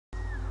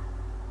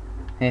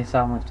Hey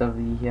Sam, it's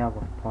W here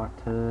with part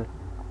 2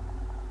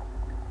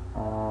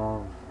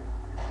 of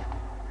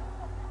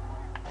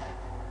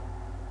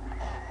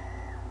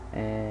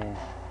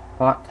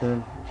part 2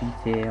 of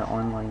GTA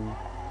Online.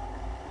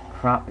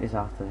 Crap is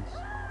after this.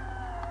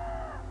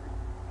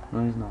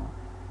 No he's not.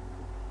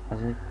 Is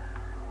he? Is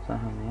that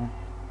him there?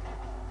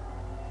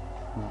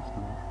 No it's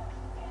not.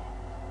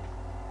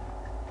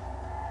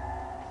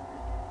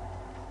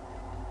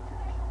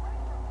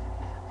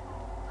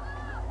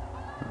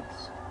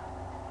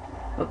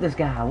 Look this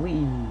guy,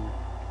 wee!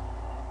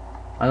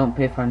 I don't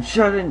pay for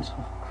insurance!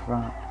 Oh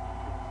crap.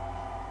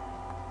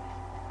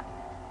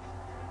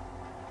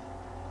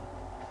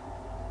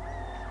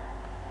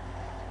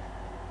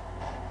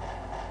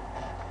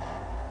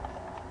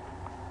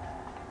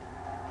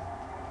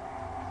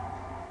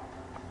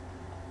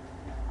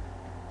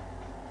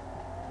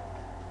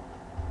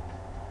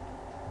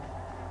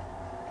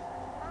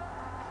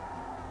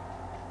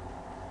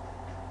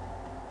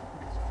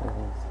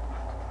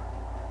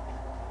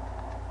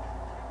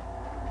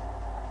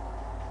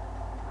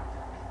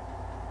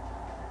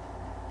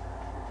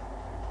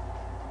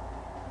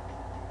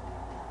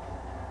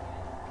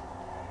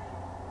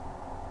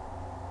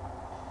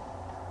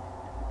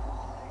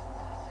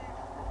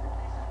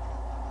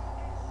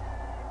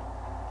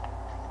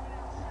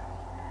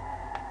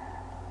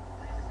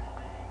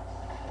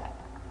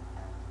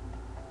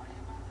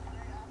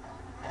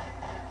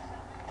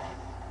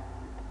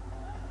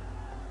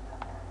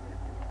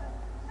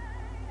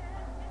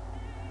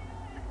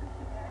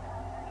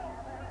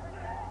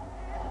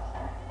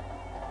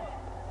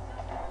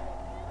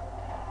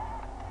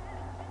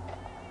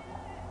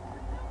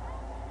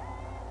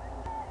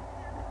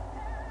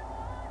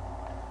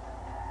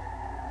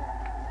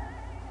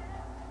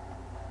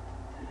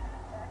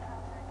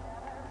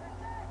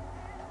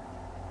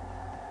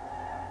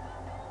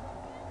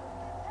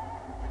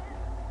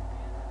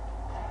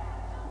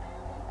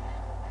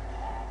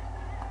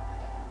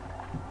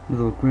 This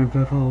is what Grand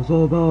Theft Auto is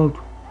all about.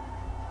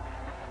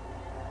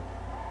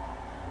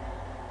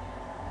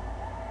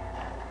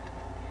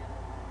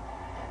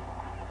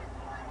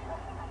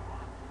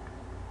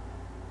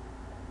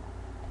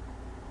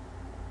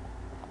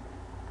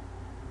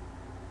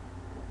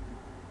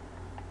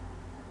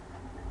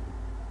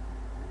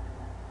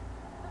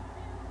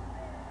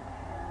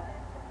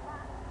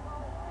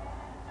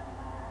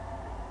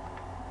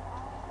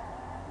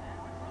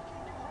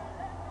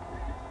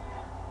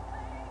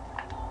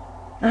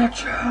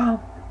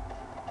 Achoo!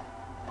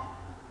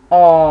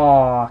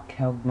 Oh, I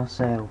killed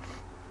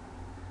myself.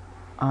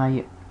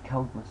 I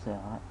killed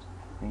myself. That's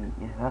great.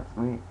 Yeah, that's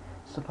great.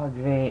 Super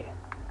great.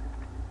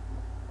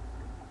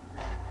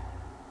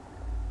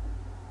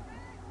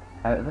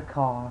 Out of the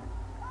car.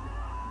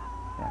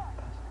 Yeah,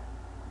 pass.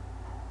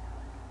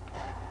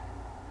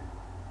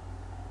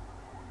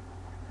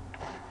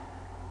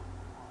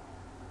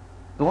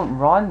 Don't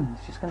run.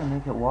 It's just gonna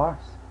make it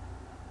worse.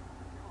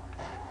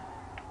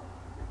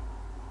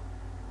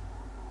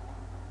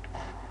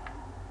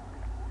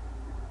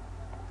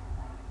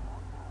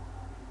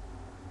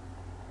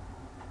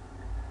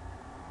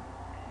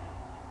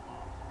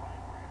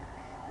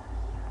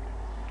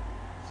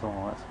 So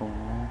let's go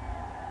now.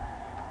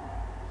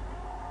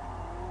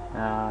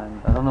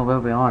 And I don't know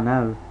where we are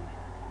now.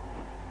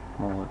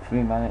 Well,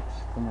 3 minutes.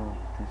 Don't know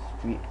the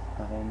street.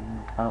 I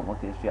don't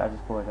look at the street. I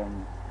just go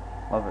around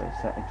Liberty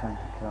City trying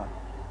to pick it up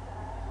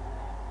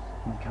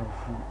and kill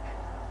folk.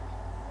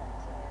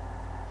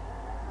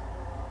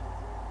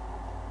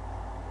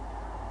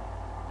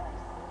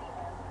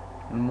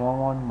 And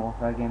more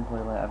for our gameplay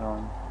later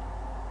on.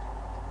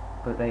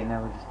 But right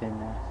now we're just doing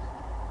this.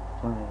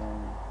 Going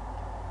around.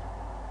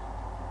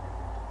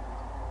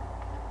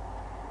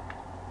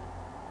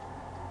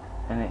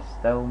 And it's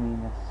still me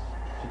and this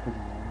stupid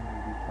man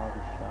who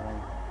retarded guy,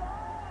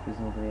 because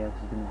nobody else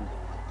is going to be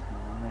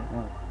f***ing right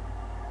now.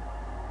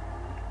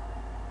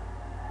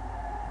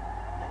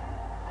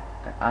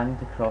 I need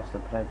to cross the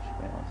bridge.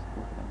 Right, let's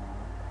go for the map.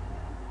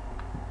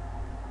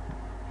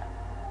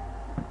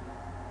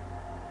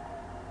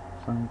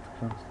 So I need to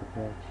cross the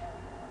bridge.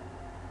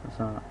 What's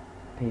that?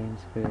 Pain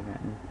spray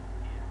written.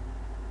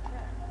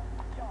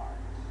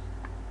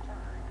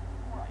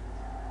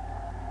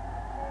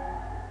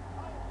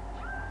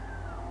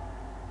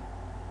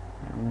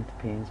 I'm going to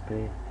pain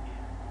spray.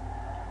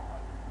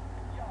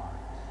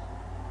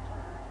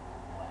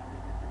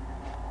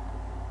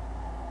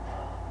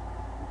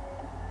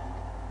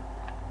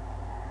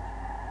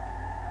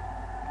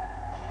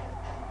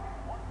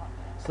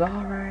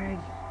 Sorry!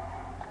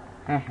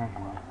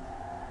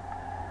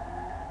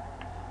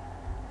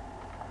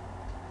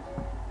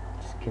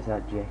 Just in case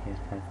that jackass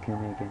tries to kill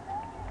me again.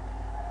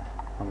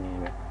 I'm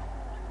anyway.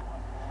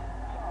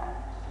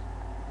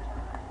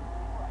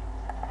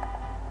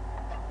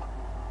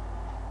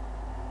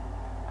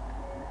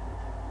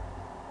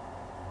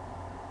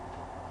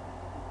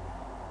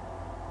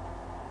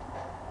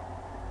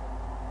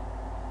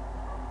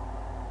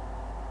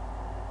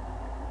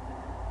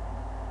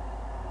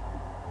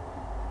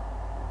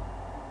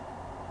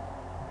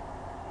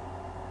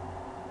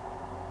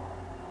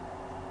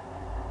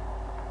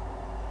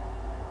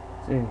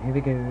 So here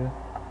we go.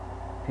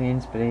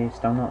 Paint spray,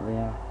 still not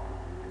there.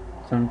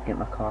 So I'm get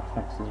my car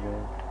fixed as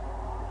well.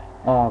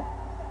 Oh,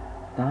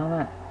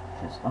 damn it!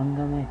 It's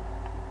under me.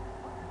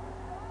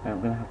 Right,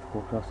 I'm gonna have to go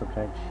across the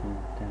bridge and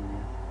down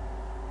there.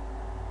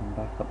 And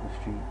back up the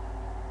street.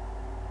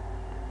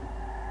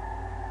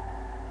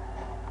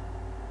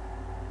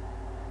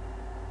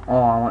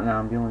 Oh, I want an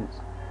ambulance.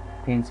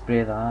 Paint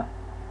spray that.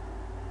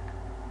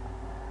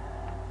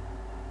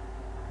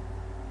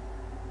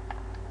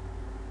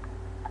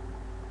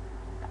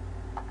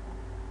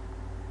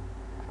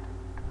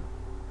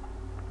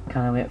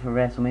 Can't wait for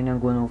WrestleMania. I'm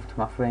going over to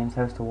my friend's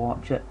house to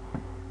watch it.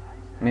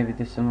 Maybe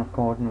do some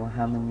recording with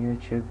him on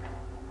YouTube.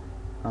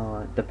 Oh,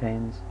 it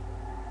depends.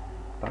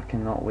 But I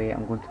cannot wait.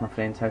 I'm going to my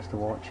friend's house to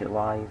watch it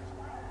live.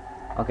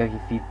 I'll give you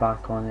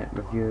feedback on it,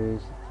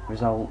 reviews,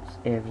 results,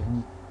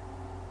 everything.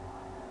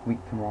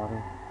 Week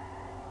tomorrow.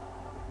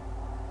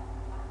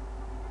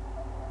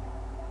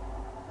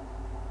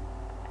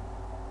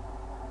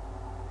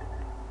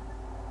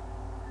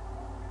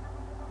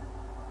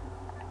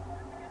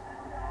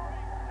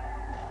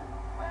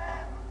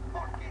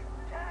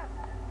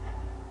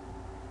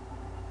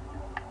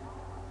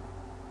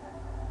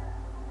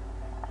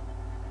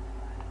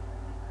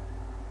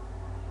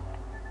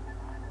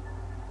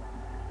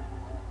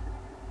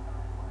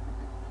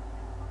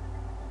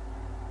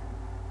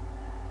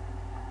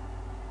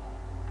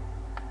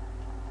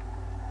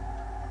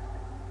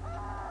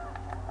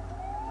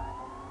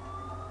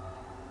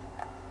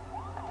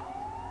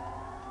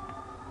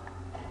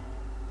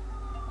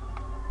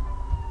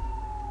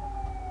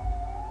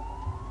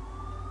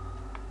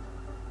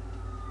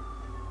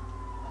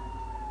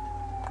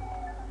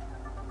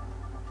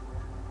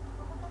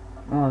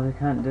 Oh, they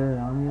can't do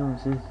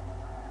ambulances.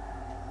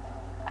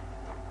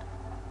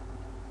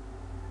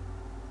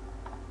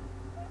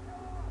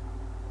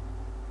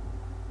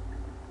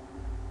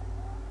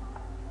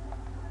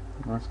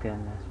 Let's get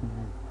in this one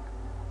then.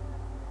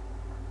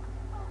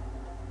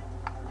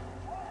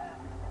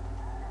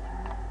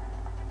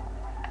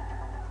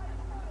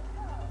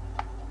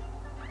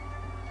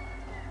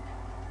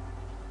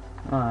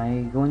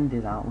 Aye, go and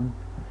do that one.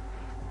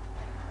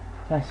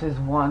 This is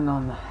one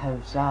on the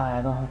house. Aye,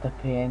 I don't have to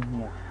pay in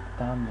here.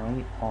 Damn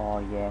right. Oh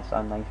yes,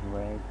 a nice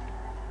red.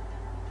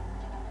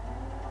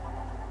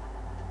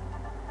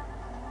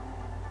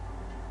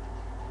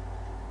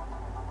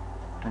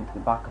 Into the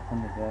back up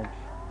on the bridge.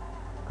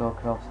 Go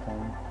across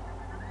town.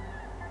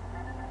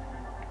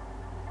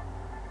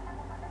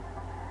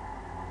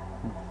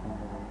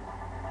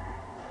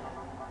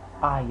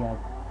 Ah, yeah,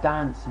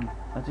 dancing.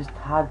 I just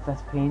had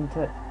this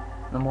painted.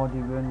 I'm already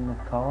ruining the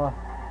colour.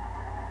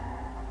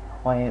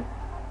 Why,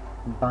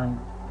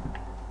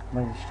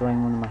 by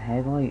destroying one of my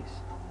headlights.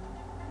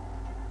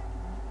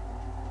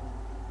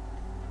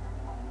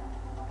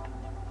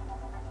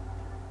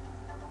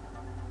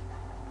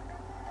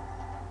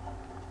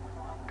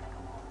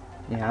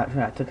 Yeah,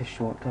 actually, I took a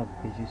shortcut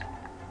because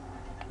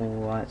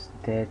oh, that's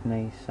dead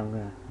nice. I'm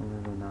gonna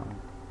go on that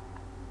one.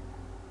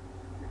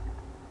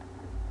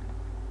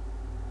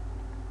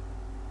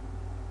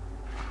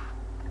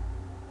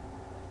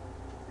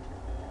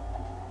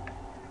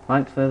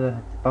 Thanks for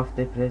the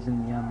birthday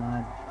present, yeah,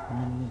 mad.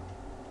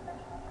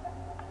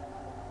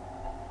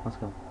 Let's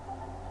go.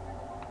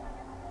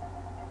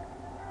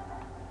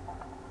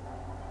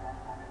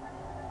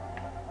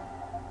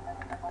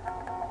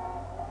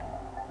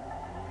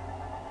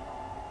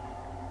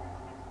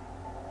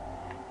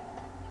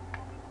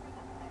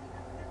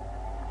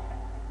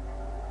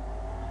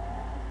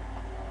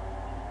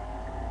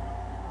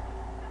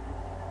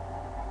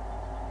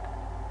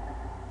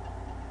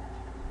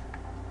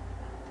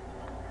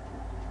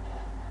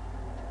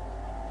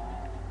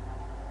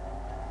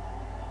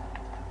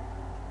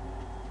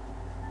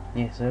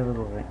 Yes, there we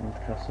go, right, and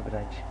across the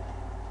bridge.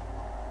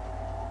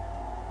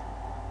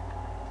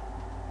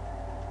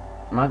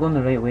 Am I going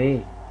the right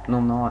way? No,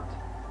 I'm not.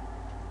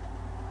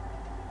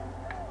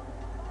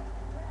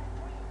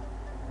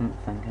 I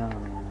don't think I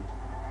am.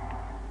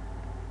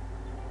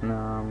 No,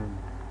 I'm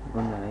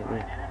going the right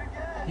way.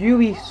 You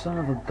wee son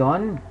of a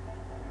gun!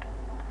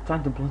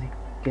 Trying to bloody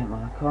get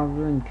my car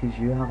ruined because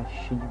you have a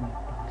shitty wee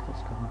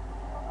bastard's car.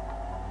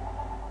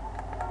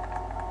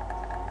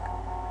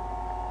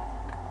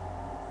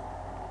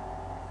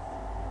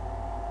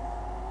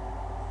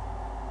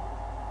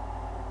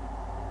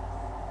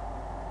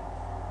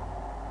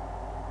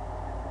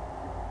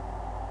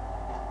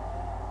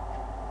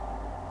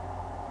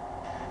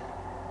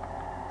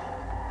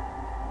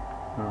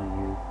 Oh,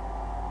 you.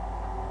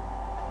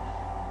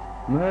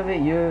 Move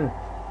it, you!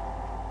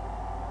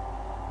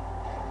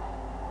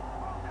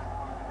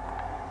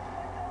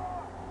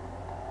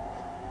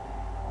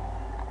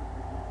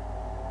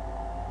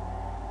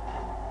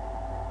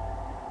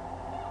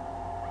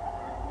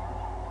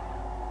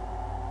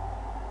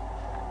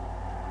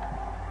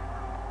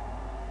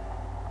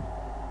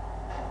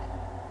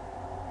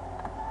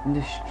 I'm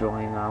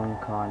destroying my own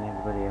car and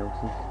everybody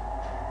else's.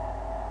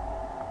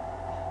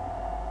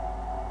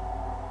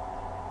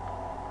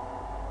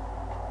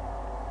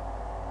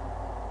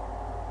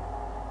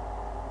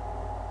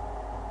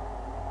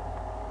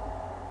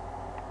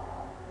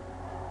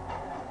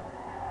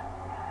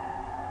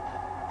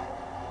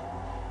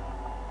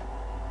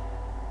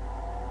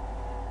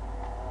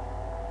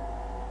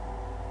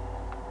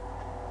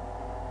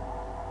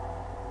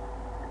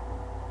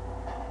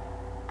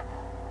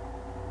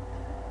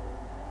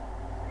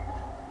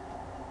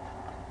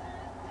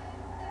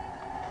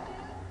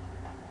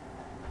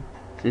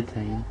 the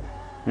time.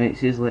 Right,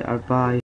 see you later, bye.